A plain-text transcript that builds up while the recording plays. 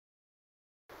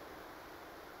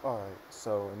Alright,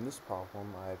 so in this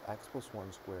problem, I have x plus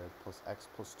 1 squared plus x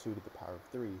plus 2 to the power of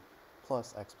 3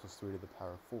 plus x plus 3 to the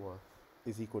power of 4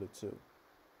 is equal to 2.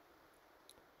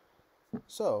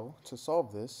 So, to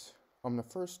solve this, I'm going to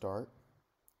first start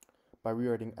by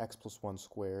rewriting x plus 1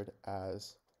 squared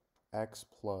as x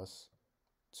plus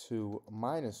 2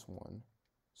 minus 1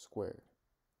 squared.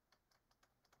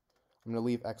 I'm going to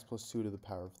leave x plus 2 to the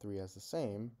power of 3 as the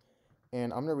same,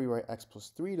 and I'm going to rewrite x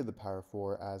plus 3 to the power of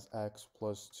 4 as x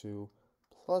plus 2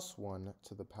 plus 1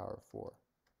 to the power of 4.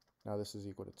 Now this is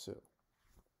equal to 2.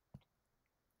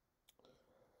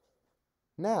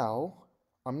 Now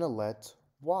I'm going to let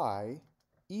y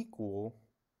equal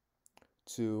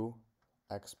to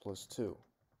x plus 2.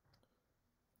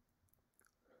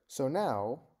 So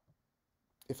now,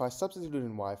 if I substitute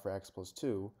in y for x plus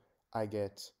 2, I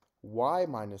get y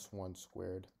minus 1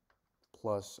 squared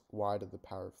plus y to the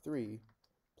power of 3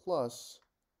 plus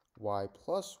y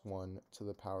plus 1 to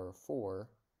the power of 4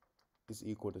 is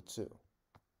equal to 2.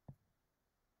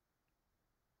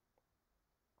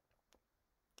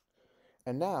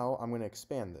 And now I'm going to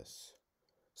expand this.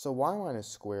 So y minus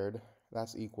squared,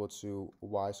 that's equal to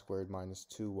y squared minus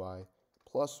 2y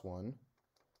plus 1.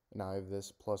 And I have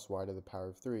this plus y to the power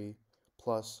of 3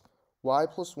 plus y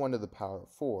plus 1 to the power of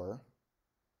 4.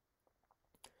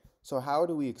 So how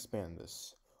do we expand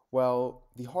this? Well,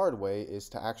 the hard way is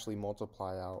to actually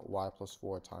multiply out y plus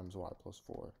 4 times y plus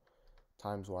 4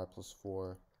 times y plus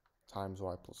 4 times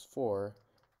y plus 4.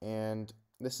 And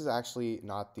this is actually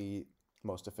not the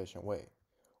most efficient way.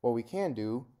 What we can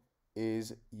do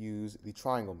is use the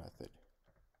triangle method.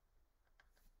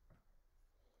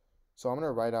 So I'm going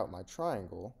to write out my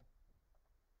triangle.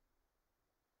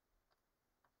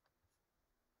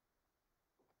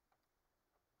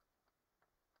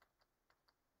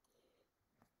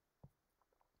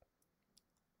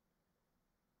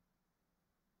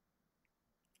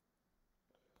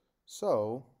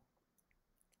 So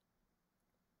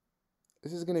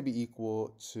this is going to be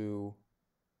equal to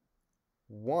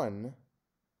 1,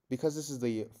 because this is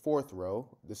the fourth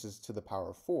row, this is to the power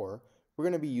of 4, we're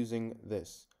going to be using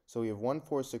this. So we have 1,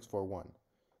 4, 6, 4, 1.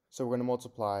 So we're going to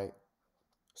multiply,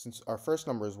 since our first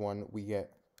number is 1, we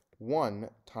get 1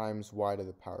 times y to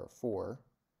the power of 4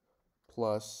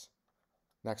 plus,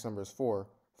 next number is 4,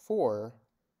 4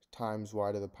 times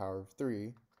y to the power of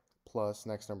 3 plus,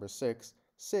 next number is 6,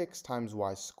 6 times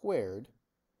y squared.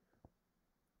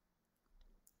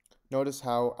 Notice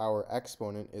how our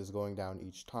exponent is going down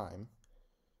each time,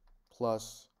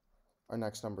 plus our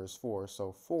next number is 4,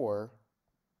 so 4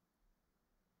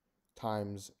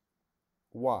 times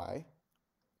y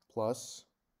plus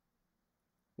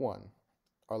 1.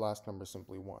 Our last number is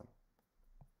simply 1.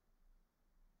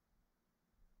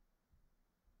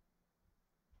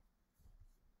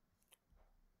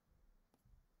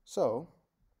 So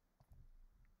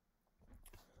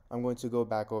I'm going to go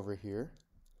back over here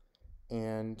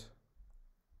and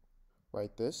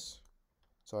write this.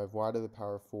 So I have y to the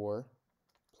power of 4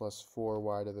 plus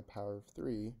 4y to the power of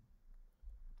 3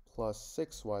 plus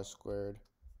 6y squared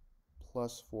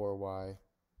plus 4y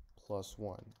plus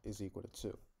 1 is equal to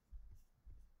 2.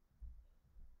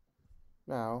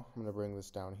 Now I'm going to bring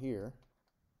this down here,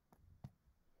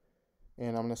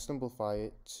 and I'm going to simplify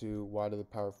it to y to the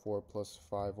power of 4 plus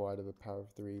 5y to the power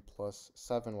of 3 plus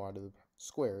 7y to the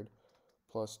squared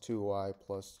plus 2y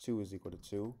plus 2 is equal to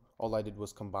 2. All I did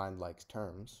was combine like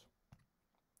terms.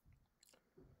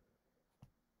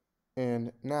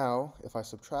 And now, if I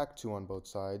subtract 2 on both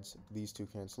sides, these two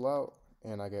cancel out,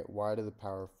 and I get y to the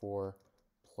power of 4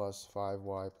 plus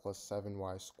 5y plus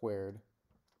 7y squared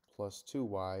plus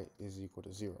 2y is equal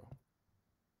to 0.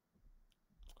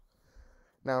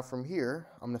 Now from here,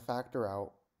 I'm going to factor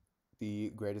out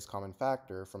the greatest common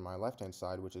factor from my left-hand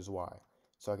side, which is y.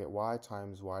 So I get y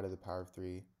times y to the power of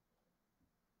 3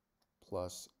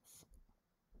 plus,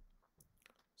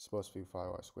 supposed to be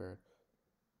 5y squared.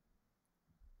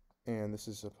 And this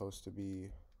is supposed to be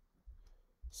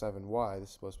 7y, this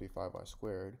is supposed to be 5y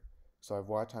squared. So I have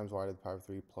y times y to the power of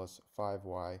 3 plus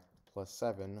 5y plus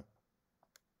 7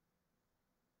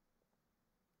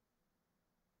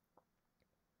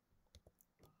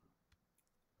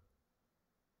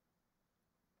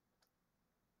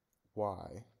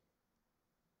 y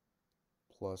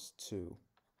plus 2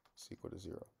 is equal to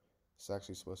 0. This is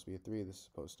actually supposed to be a 3, this is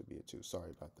supposed to be a 2. Sorry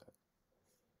about that.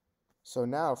 So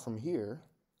now from here,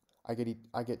 I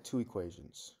get two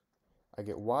equations. I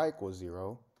get y equals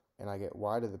 0, and I get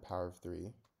y to the power of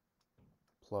 3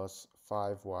 plus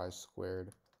 5y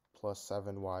squared plus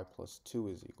 7y plus 2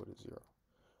 is equal to 0.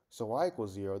 So y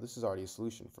equals 0, this is already a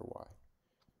solution for y.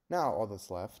 Now all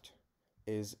that's left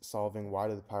is solving y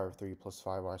to the power of 3 plus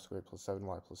 5y squared plus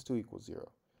 7y plus 2 equals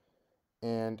 0.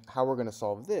 And how we're going to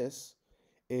solve this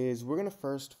is we're going to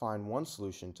first find one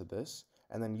solution to this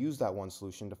and then use that one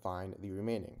solution to find the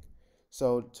remaining.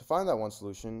 So to find that one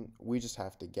solution, we just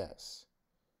have to guess.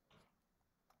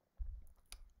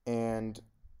 And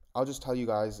I'll just tell you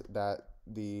guys that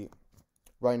the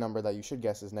right number that you should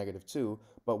guess is -2,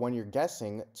 but when you're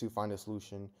guessing to find a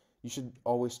solution, you should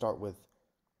always start with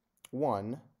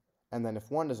 1, and then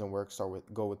if 1 doesn't work,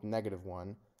 go with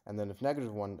 -1, and then if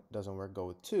 -1 doesn't work, go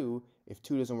with 2. If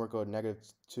 2 doesn't work, go with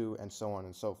 -2, and so on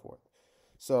and so forth.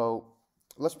 So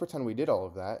let's pretend we did all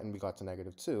of that and we got to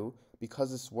 -2.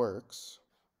 Because this works,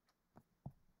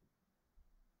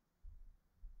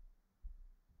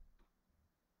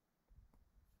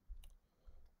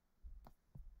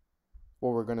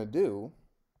 what we're going to do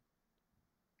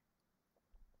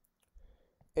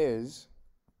is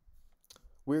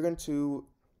we're going to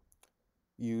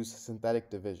use synthetic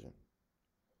division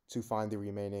to find the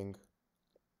remaining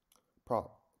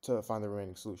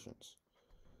solutions.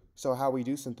 So how we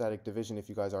do synthetic division, if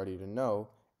you guys already didn't know,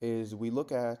 is we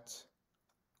look at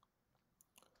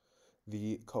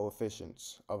the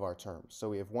coefficients of our terms. So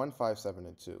we have 1, 5, 7,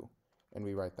 and 2, and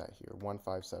we write that here, 1,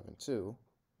 5, 7, 2.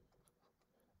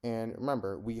 And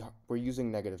remember, we're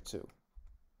using -2.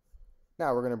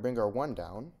 Now we're going to bring our 1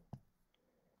 down,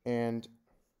 and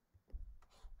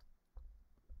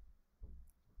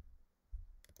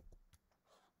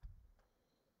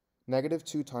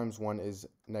 -2 times 1 is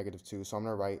 -2, so I'm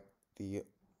going to write the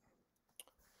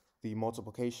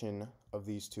multiplication of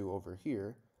these two over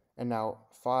here. And now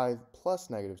 5 plus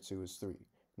 -2 is 3.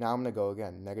 Now I'm going to go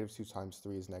again. -2 times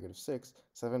 3 is -6.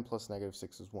 7 plus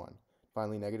 -6 is 1.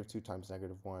 Finally, -2 times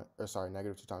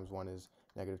 -2 times 1 is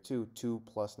 -2. 2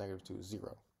 plus -2 is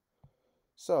 0.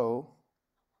 So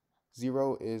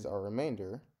 0 is our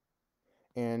remainder,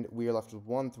 and we are left with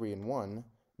 1, 3, and 1,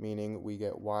 meaning we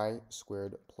get y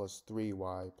squared plus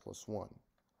 3y plus 1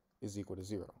 is equal to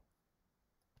 0.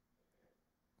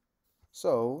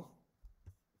 So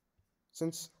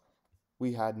since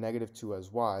we had -2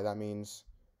 as y, that means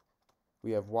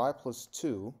we have y plus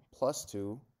 2 plus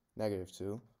 2,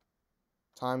 -2,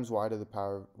 times y to the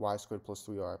power of y squared plus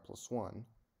 3y plus 1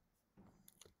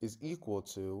 is equal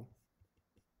to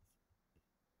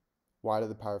y to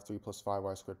the power of 3 plus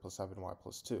 5y squared plus 7y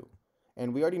plus 2.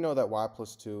 And we already know that y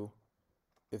plus 2,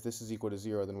 if this is equal to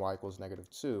 0, then y equals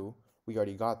 -2. We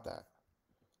already got that.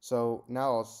 So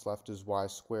now all that's left is y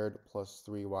squared plus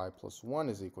 3y plus 1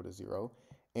 is equal to 0.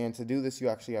 And to do this, you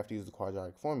actually have to use the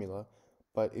quadratic formula.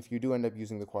 But if you do end up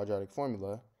using the quadratic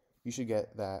formula, you should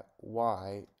get that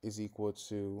y is equal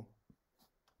to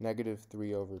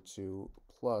 -3 over 2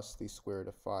 plus the square root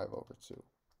of 5 over 2.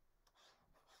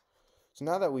 So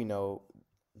now that we know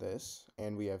this,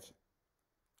 and we have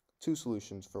two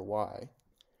solutions for y,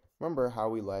 remember how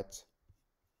we let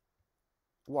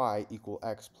y equal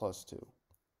x plus 2.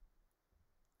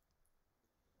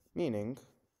 Meaning,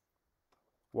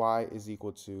 y is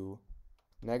equal to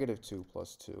 -2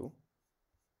 plus 2.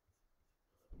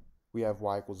 We have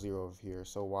y equals 0 over here,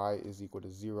 so y is equal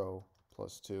to 0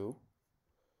 plus 2.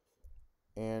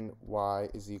 And y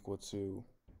is equal to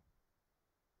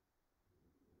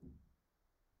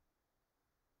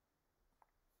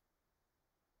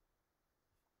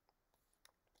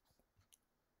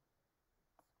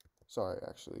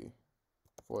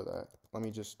for that, let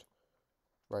me just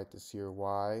write this here.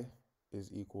 Y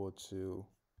is equal to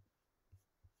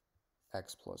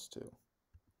x plus 2.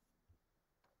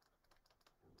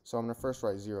 So I'm going to first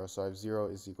write 0. So I have 0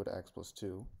 is equal to x plus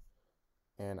 2.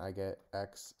 And I get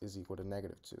x is equal to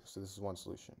 -2. So this is one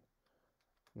solution.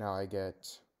 Now I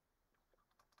get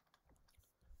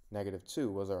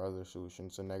 -2 was our other solution.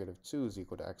 So -2 is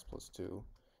equal to x plus 2,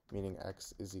 meaning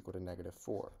x is equal to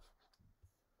 -4.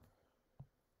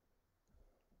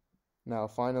 Now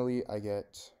finally I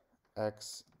get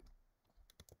x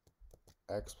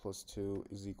plus 2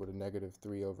 is equal to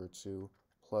 -3 over 2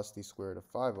 plus the square root of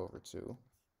 5 over 2.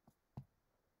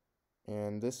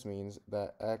 And this means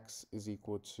that x is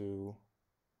equal to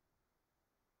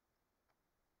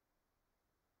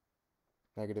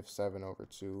 -7 over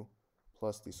 2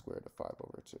 plus the square root of 5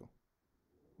 over 2.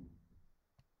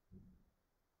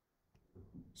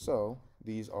 So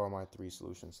these are my three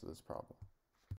solutions to this problem.